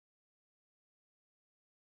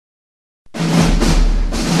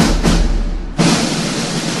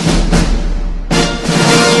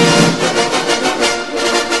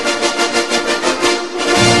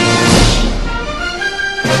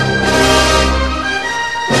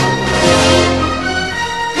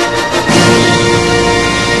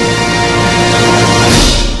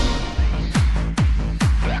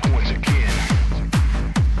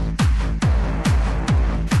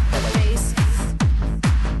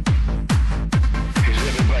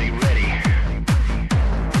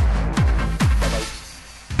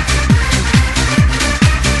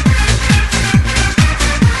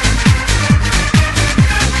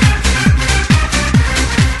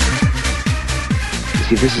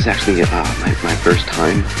See, this is actually my first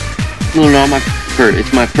time. No, not my first.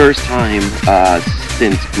 It's my first time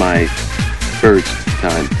since my first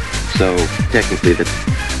time. So technically, that's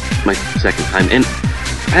my second time, and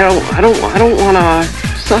I don't want to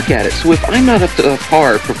suck at it. So if I'm not up to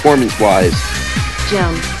par performance-wise,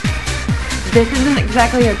 Jim, this isn't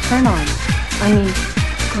exactly a turn-on. I mean,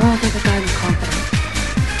 girls like a guy with confidence.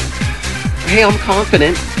 hey, I'm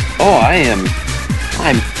confident. Oh, I am.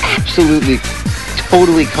 I'm absolutely,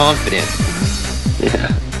 totally confident.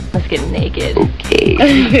 Yeah. Let's get naked. Okay.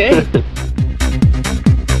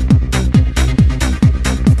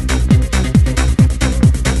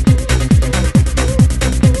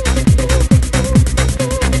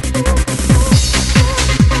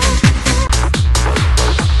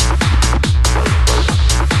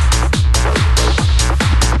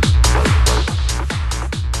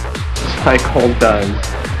 Like old times.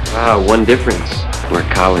 Wow, one difference. We're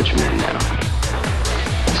college men now.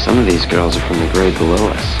 Some of these girls are from the grade below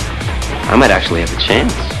us. I might actually have a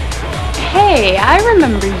chance. Hey, I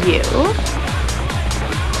remember you.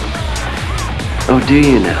 Oh, do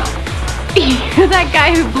you now? You're that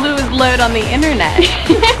guy who blew his load on the internet.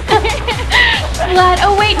 Slut.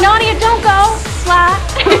 Oh wait, Nadia, don't go. Slut.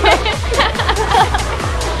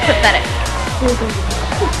 Pathetic.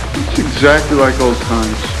 It's exactly like old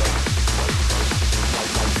times.